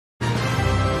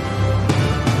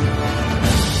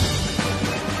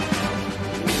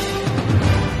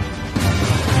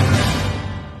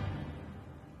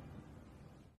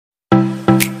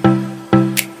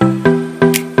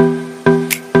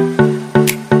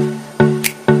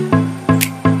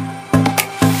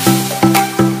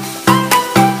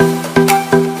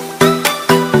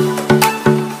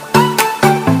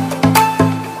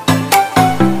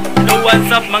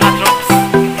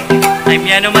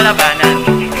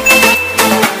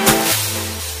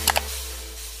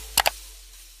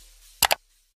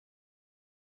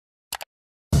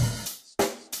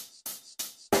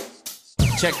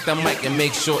Check the mic and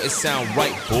make sure it sound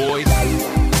right, boys.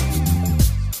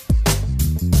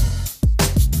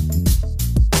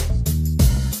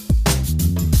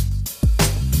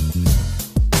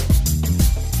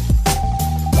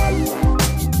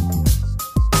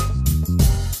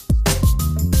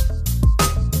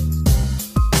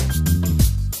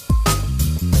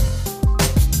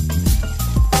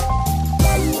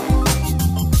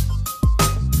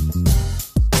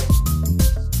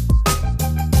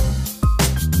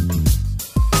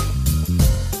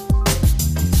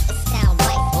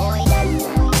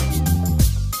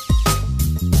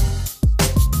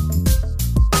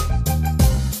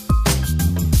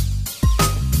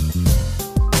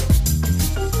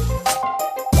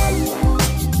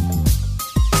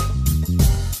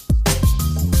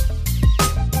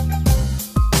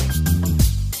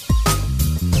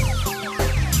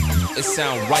 It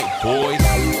sound right, boys.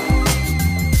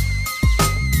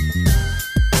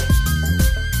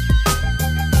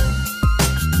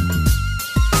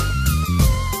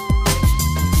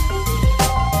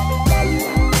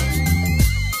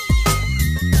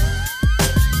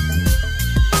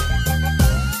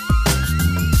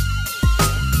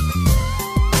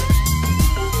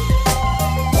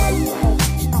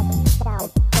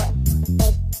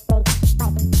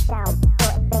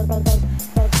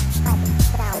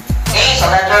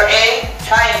 Letter A,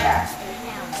 China.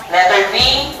 Letter B,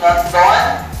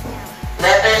 London.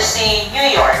 Letter C, New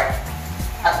York.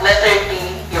 At letter D,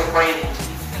 Ukraine.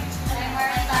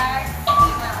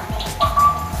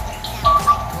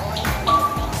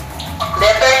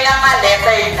 Letter na nga,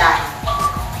 letter na.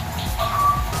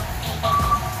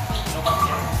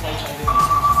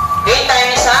 Okay,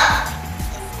 time is up.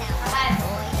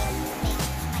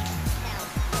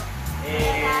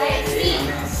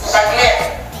 Saglit.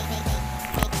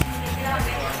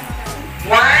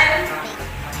 1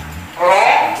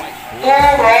 wrong, 2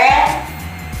 wrong,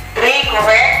 3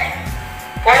 correct,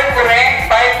 4 correct,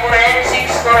 5 correct,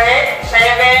 6 correct,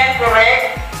 7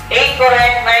 correct, 8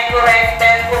 correct, 9 correct,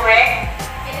 10 correct,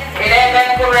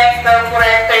 11 correct, 12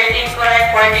 correct, 13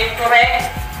 correct, 14 correct,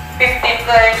 15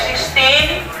 correct,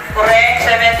 16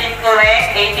 correct, 17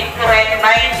 correct, 18 correct,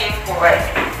 19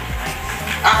 correct.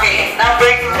 Okay, number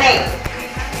 3.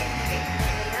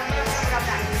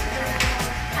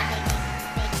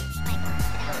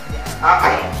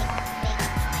 Okay.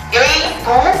 A2,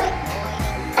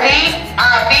 3,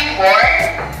 B4,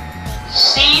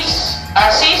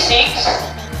 C6,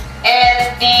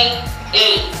 and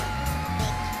D8.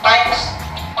 Times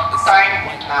start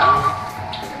now.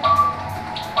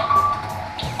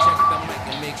 Check the mic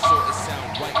and make sure it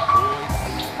sound right, boys.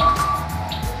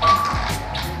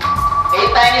 Okay,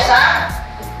 time is up.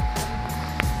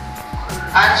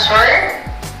 Answer.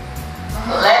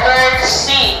 Letter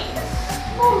C.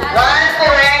 1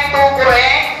 correct, 2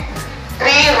 correct, 3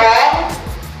 wrong,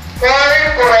 4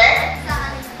 correct,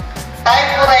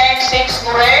 5 correct, 6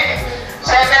 correct,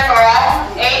 7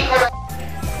 wrong, 8 correct.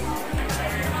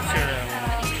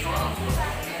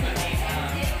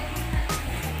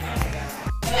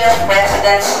 US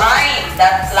President signed the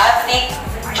Atlantic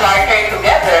Charter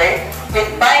together with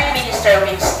Prime Minister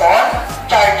Winston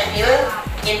Churchill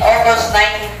in August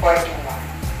 1941.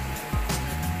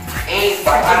 A.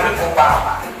 Barack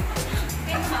Obama.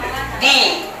 D.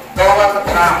 Donald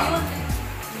Trump.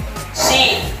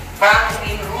 C.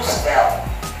 Franklin Roosevelt.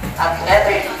 At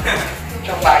letter D.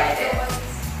 Joe Biden.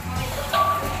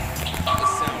 It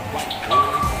sound right,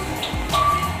 boys.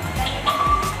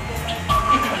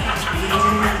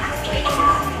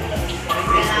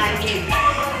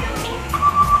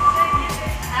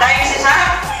 Time is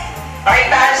up.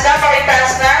 Pakitaas na,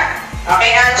 pakitaas na.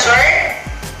 Okay, answer.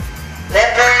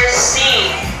 Letter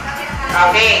C.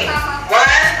 Okay. 1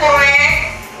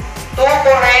 correct, 2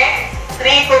 correct,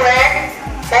 3 correct,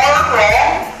 4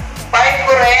 wrong, 5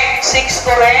 correct, 6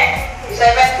 correct,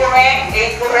 7 correct,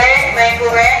 8 correct, 9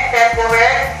 correct, 10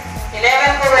 correct,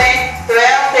 11 correct,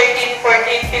 12, 13,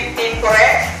 14, 15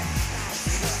 correct.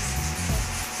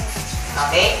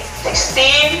 Okay.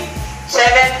 16,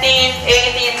 17,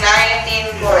 18,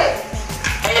 19 correct.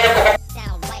 Ayun na po.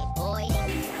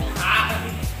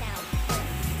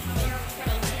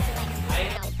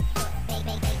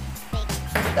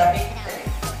 The big three.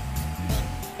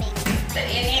 The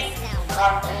elite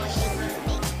countries,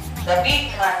 the big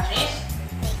countries,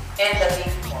 and the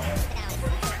big four.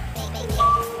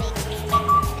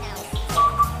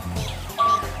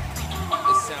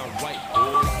 It sound right,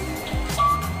 boys.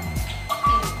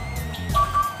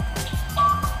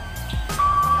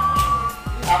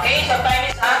 Okay, so time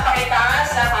is up.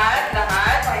 Pakitaas lahat,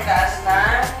 pakitaas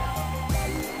na.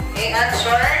 Okay,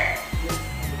 answer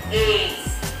A.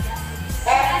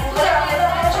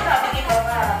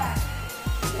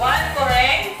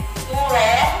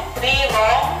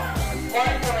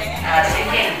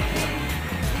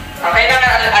 Okay lang,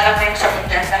 alam mo yung sagot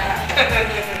dyan lahat.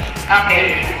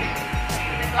 Okay.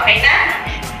 Okay na?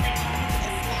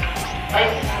 Ay.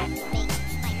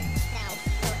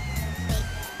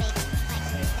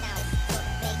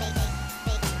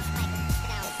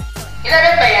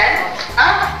 Ilan ba yan?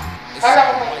 Ah? Wala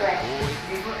ko may 20.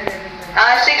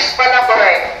 6 pala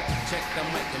correct.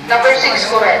 Number 6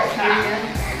 correct.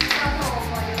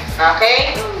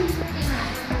 Okay?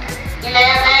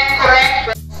 11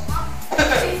 correct.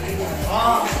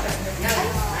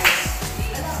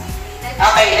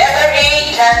 Okay, letter A,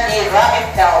 John D.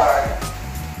 Rockefeller.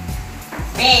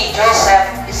 B,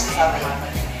 Joseph Stalin.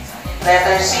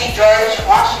 Letter C, George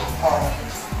Washington.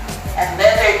 And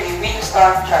letter D,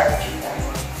 Winston Churchill.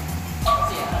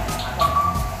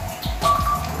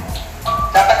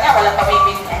 Dapat nga, walang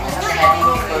pamibig.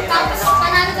 Tapos,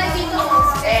 panalo tayo dito.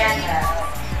 Ayan na.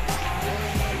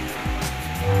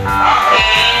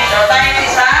 Okay, so time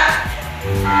is up.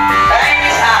 Time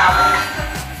is up.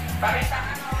 Pakita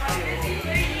ka naman.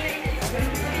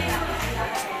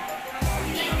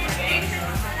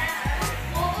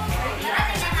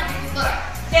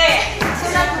 Okay,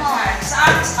 sulat mo.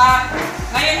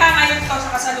 Ngayon to sa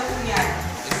kasalukuyan.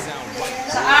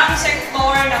 Saang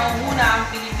sektor na umuna ang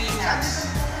Pilipinas?